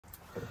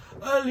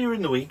Earlier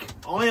in the week,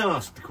 I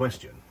asked the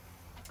question,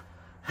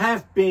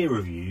 have beer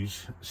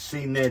reviews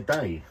seen their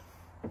day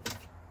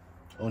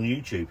on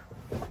YouTube?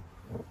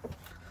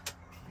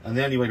 And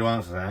the only way to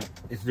answer that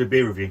is to do a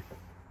beer review.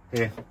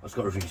 Here, I've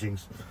Scott Review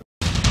Things.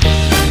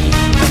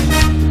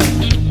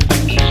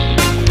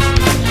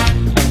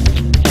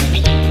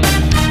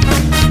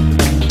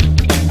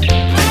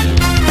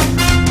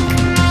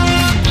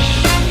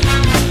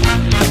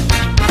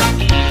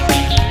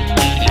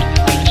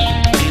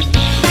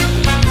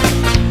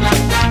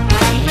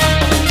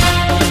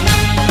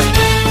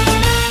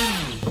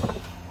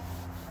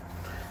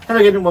 Hello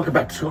again and welcome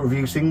back to Scott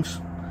Reviews Things.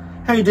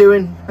 How you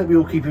doing? Hope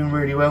you're all keeping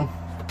really well.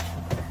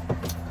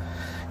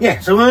 Yeah,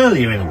 so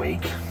earlier in the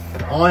week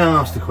I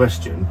asked the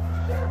question,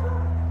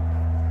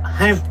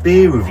 have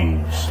beer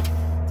reviews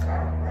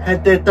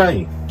had their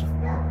day?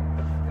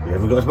 We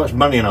haven't got as much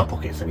money in our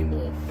pockets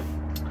anymore.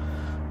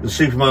 The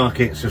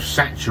supermarkets have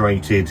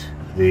saturated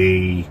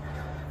the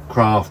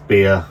craft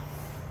beer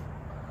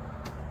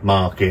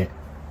market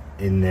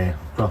in there.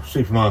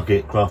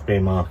 Supermarket, craft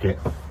beer market.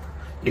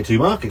 You get two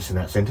markets in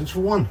that sentence for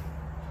one.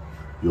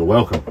 You're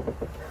welcome.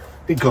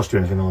 Didn't cost you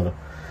anything either.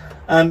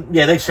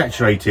 Yeah, they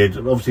saturated.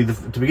 Obviously,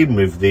 to begin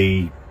with,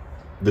 the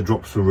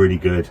drops were really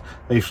good.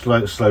 They've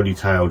slowly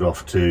tailed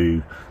off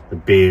to the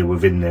beer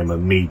within them are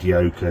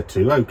mediocre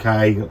to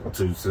okay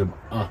to some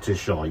utter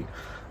shite.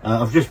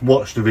 I've just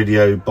watched a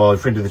video by a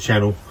friend of the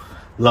channel,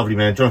 lovely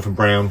man, Jonathan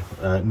Brown,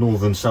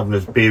 Northern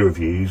Southerners Beer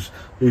Reviews,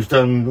 who's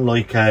done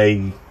like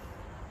a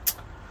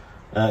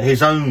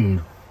his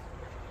own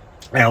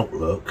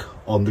outlook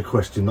on the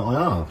question that I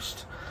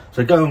asked.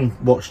 So go and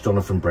watch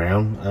Jonathan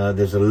Brown.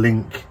 There's a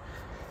link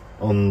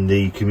on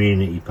the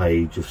community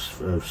page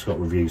of Scott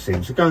Reviews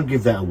Things, so go and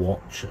give that a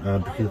watch.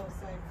 Because...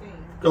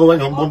 Oh,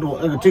 hang on,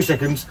 Wanda, 2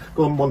 seconds.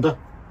 Go on, Wanda.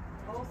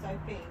 I also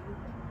think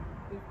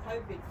with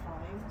COVID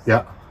times,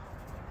 yeah,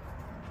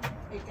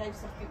 it gave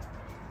something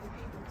for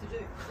people to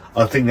do.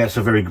 I think that's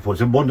a very good point.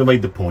 So Wanda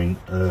made the point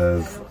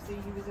of... And obviously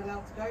he was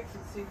allowed to go to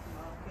the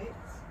supermarkets.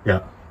 Yeah.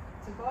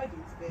 To buy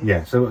these beers.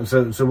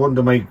 Yeah, so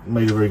Wanda made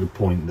a very good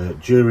point that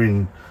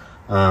during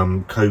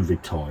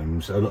COVID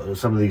times,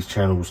 some of these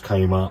channels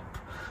came up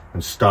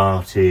and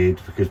started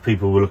because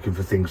people were looking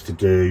for things to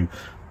do.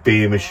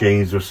 Beer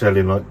machines were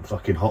selling like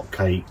fucking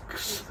hotcakes.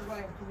 It's a way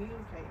of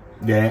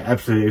communicating. Yeah,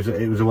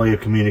 absolutely. It was a way of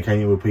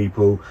communicating with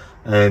people,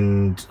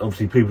 and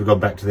obviously people have gone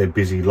back to their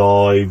busy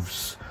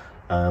lives.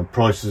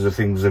 Prices of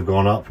things have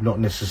gone up, not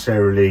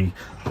necessarily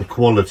the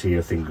quality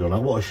of things gone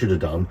up. What I should have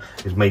done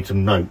is made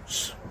some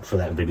notes for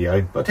that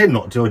video, but I tend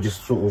not to. I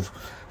just sort of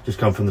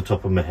come from the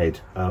top of my head.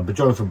 But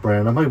Jonathan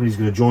Brown, I'm hoping he's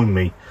going to join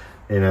me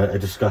in a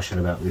discussion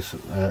about this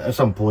at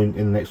some point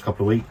in the next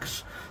couple of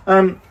weeks.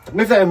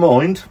 With that in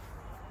mind,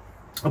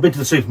 I've been to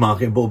the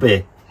supermarket and bought a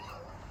beer.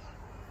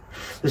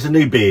 There's some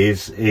new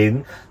beers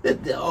in,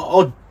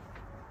 odd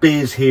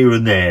beers here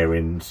and there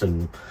in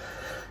some,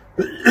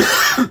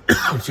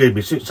 excuse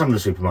me, some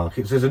of the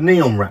supermarkets. There's a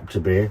Neon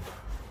Raptor beer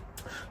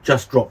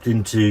just dropped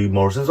into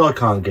Morrison's. I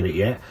can't get it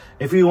yet.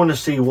 If you want to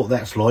see what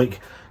that's like,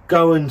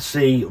 go and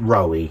see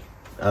Wroey,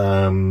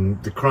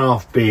 the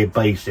craft beer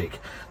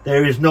basic.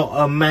 There is not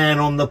a man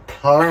on the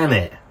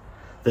planet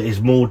that is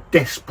more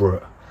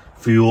desperate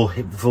for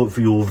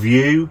your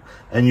view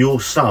and your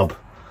sub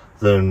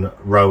than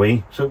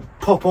Wroey. So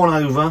pop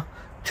on over,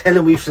 tell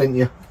him we've sent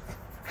you.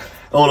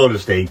 All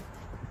honesty,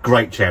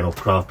 great channel,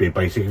 craft beer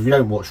basic. If you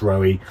don't watch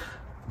Wroey,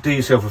 do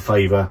yourself a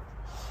favour,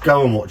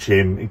 go and watch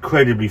him.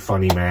 Incredibly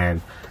funny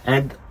man,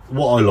 and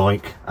what I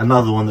like,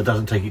 another one that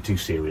doesn't take it too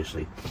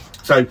seriously.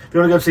 So if you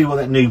want to go see what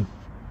that new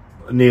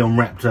Neon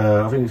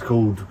Raptor, I think it's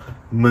called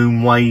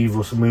Moon Wave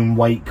or some Moon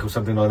Wake or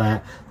something like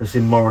that, that's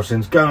in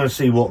Morrison's, go and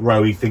see what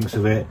Wroey thinks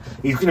of it.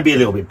 He's going to be a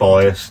little bit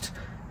biased.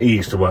 He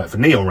used to work for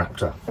Neon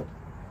Raptor,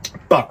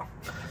 but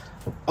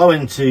I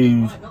went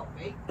to...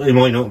 He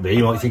might not be.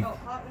 He might think...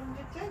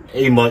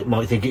 He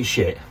might think it's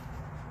shit.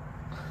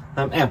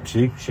 Out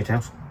you,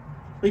 shithouse.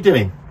 What are you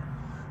doing?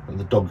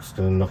 The dog's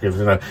going to knock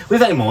everything over. With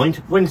that in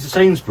mind, went to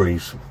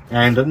Sainsbury's,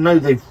 and I know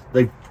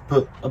they've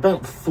put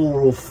about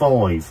 4 or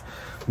 5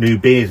 new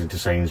beers into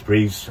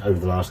Sainsbury's over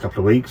the last couple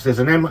of weeks. There's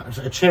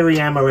a cherry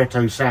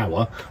amaretto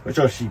sour, which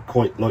I actually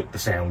quite like the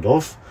sound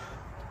of,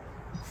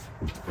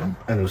 and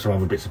there were some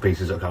other bits and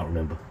pieces that I can't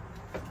remember,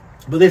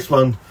 but this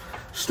one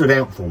stood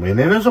out for me. And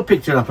then as I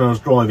picked it up and I was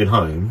driving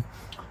home,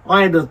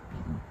 I had a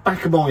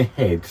back of my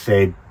head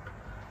said,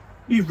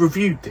 you've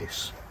reviewed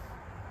this,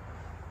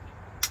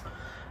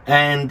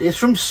 and it's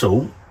from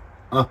Salt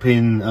up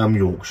in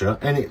Yorkshire,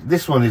 and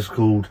this one is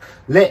called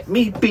Let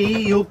Me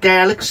Be Your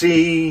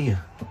Galaxy.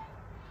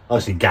 I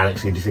see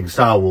Galaxy and you think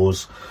Star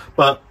Wars,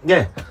 but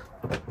yeah.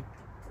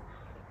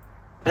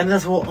 And I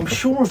thought, I'm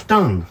sure I've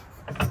done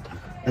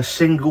a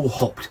single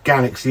hopped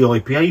Galaxy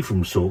IPA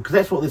from Salt, because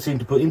that's what they seem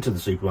to put into the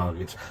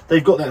supermarkets.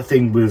 They've got that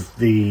thing with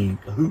the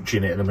hooch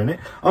in it in a minute.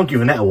 I'm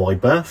giving that a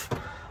wide berth.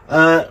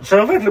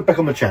 So I've had a look back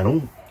on the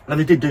channel, and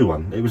they did do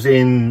one. It was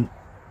in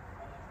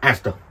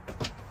Asda.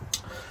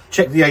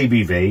 Check the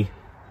ABV,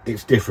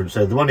 it's different.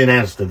 So the one in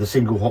Asda, the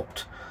single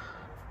hopped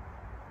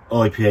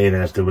IPA in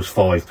Asda was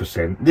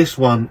 5%. This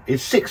one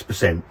is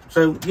 6%.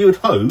 So you would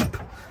hope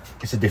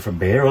it's a different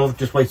beer. I've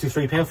just wasted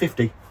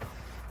 £3.50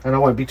 and I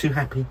won't be too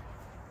happy.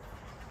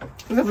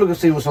 Let's have a look and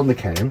see what's on the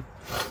can.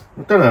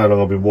 I don't know how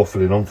long I've been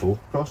waffling on for.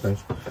 Christ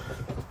knows.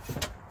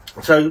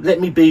 So let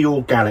me be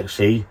your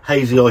Galaxy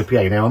Hazy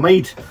IPA. Now I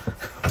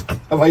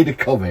made a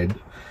comment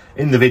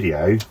in the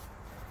video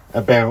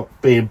about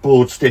being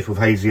bored stiff with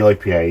hazy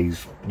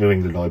IPAs, New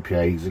England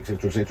IPAs,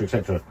 etc, etc,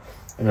 etc,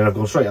 and then I've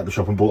gone straight up the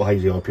shop and bought a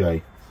hazy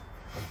IPA.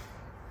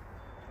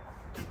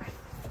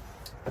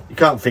 You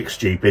can't fix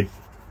stupid.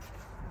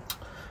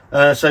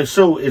 So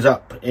Salt is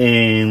up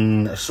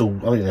in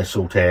Salt, I think they're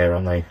Saltaire,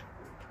 aren't they?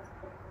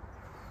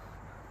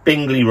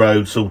 Bingley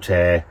Road,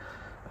 Saltaire,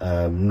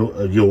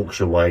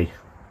 Yorkshire way.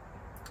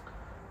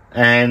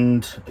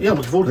 And yeah, I'm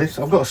looking forward to this.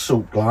 I've got a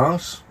Salt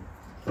glass.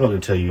 I'm not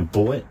going to tell you who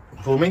bought it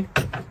for me.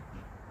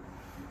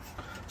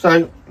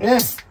 So yeah,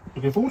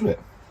 looking forward to it.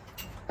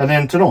 And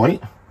then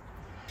tonight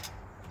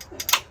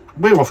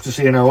we're off to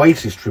see an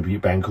Oasis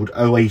tribute band called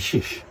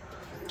Oasis.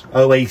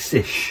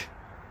 Oasis.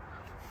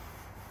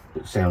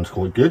 It sounds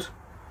quite good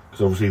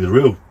because obviously the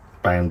real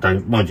band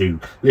don't. Mind you,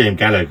 Liam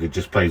Gallagher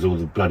just plays all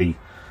the bloody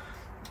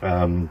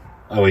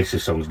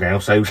Oasis songs now,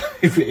 so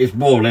it's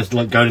more or less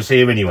like going to see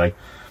him anyway.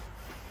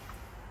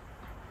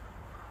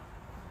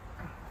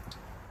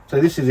 So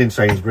this is in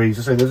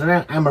Sainsbury's. So there's an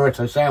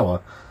amaretto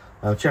sour,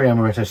 cherry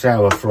amaretto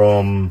sour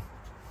from.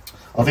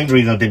 I think the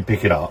reason I didn't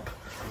pick it up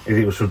is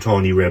it was from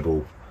Tiny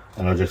Rebel,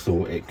 and I just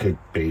thought it could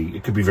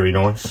be very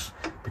nice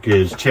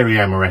because cherry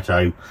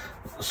amaretto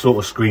sort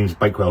of screams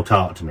Bakewell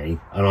tart to me,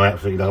 and I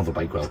absolutely love a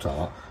Bakewell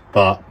tart,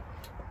 but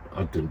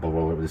I didn't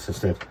bother with this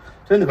instead.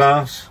 So in the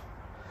glass,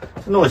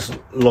 it's a nice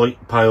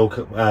light pale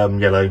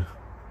yellow,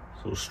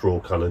 sort of straw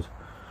coloured,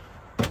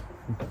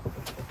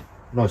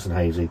 nice and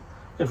hazy.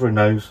 Go for a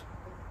nose.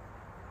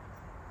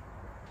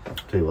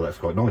 Tell you what, that's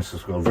quite nice.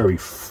 It's got a very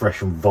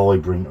fresh and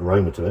vibrant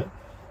aroma to it.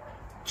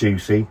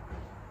 Juicy,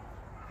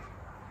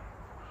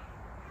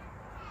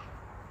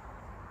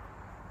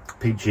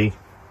 peachy,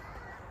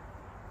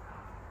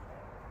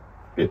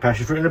 bit of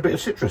passion fruit and a bit of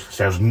citrus.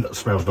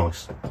 Smells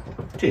nice.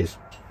 Cheers.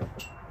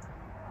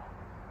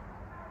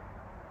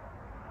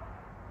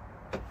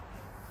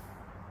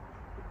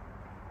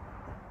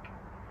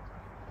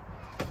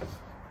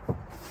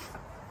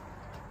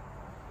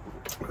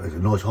 There's a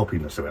nice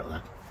hoppiness about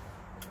that.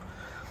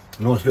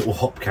 A nice little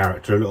hop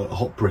character, a little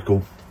hop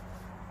prickle.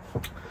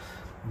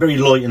 Very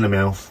light in the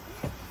mouth,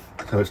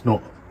 so it's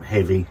not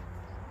heavy.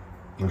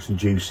 Nice and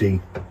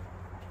juicy.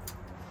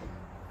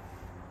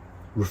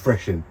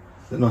 Refreshing.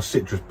 A nice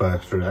citrus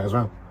burst through that as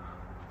well.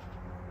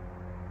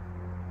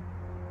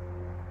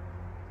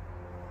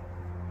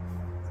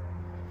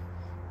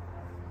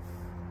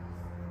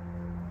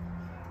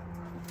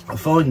 I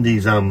find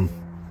these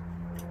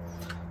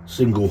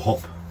single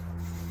hop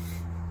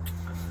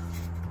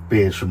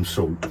beers from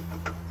Salt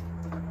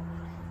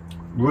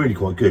really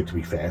quite good, to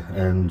be fair,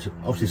 and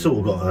obviously Salt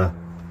have got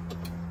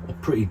a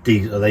pretty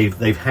decent.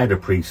 They've had a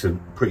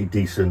pretty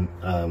decent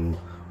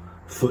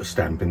foot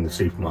stamp in the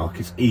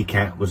supermarkets.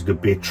 ECAT was a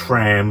good beer.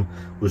 Tram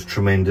was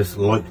tremendous.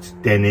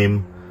 Liked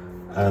Denim.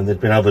 There's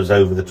been others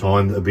over the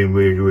time that have been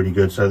really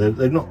good. So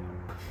they've not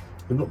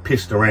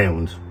pissed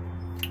around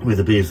with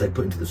the beers they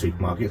put into the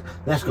supermarkets.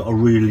 That's got a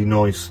really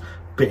nice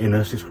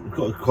bitterness. It's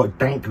got quite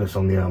dankness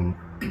on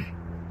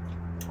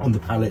the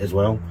palate as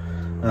well.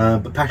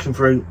 But passion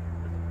fruit,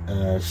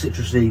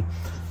 citrusy,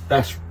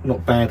 that's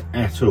not bad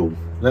at all.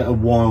 That'll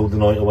while the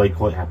night away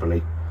quite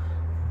happily.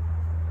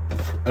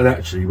 And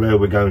actually, where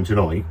we're going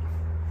tonight,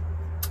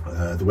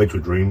 the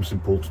Wedgwood Rooms in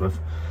Portsmouth,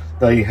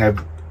 they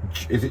have,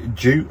 is it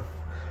Jute,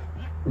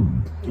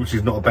 which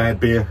is not a bad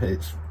beer.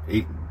 It's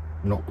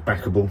not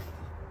backable.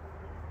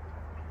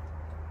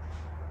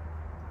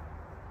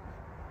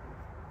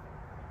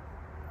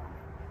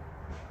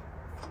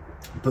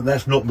 But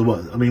that's not the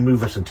one. I mean, we've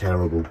had some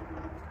terrible,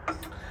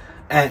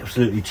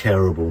 absolutely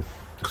terrible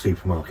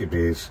supermarket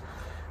beers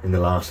in the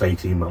last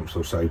 18 months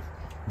or so.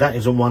 That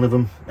isn't one of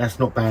them. That's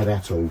not bad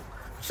at all.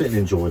 Sit and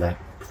enjoy that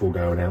before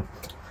going out.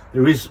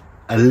 There is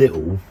a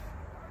little,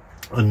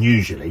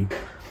 unusually,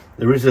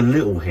 there is a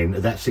little hint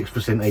of that 6%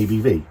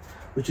 ABV,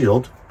 which is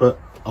odd, but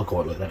I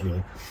quite like that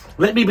anyway.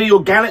 Let me be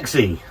your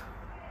Galaxy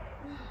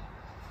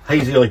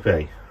Hazy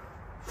IPA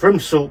from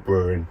Salt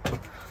Brewing.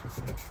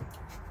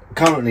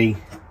 Currently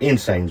in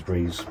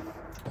Sainsbury's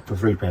for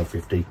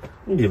 £3.50. You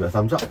can give it a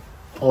thumbs up.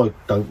 I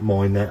don't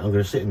mind that. I'm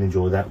going to sit and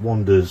enjoy that.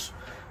 Wanda's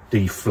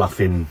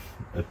defluffing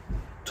a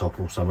top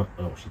or something. I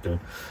don't know what she's doing.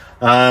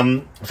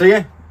 So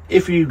yeah,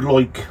 if you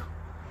like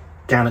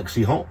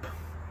Galaxy hop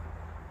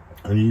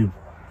and you've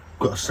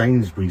got a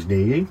Sainsbury's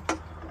near you,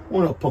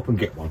 why not pop and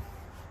get one?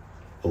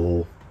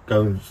 Or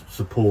go and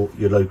support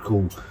your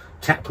local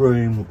tap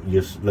room,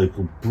 your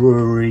local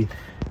brewery.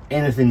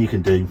 Anything you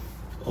can do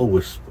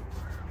always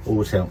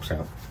helps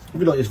out. If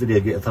you like this video,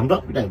 give it a thumbs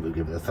up. If you don't,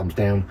 give it a thumbs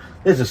down.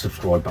 There's a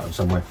subscribe button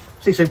somewhere.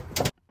 See you soon.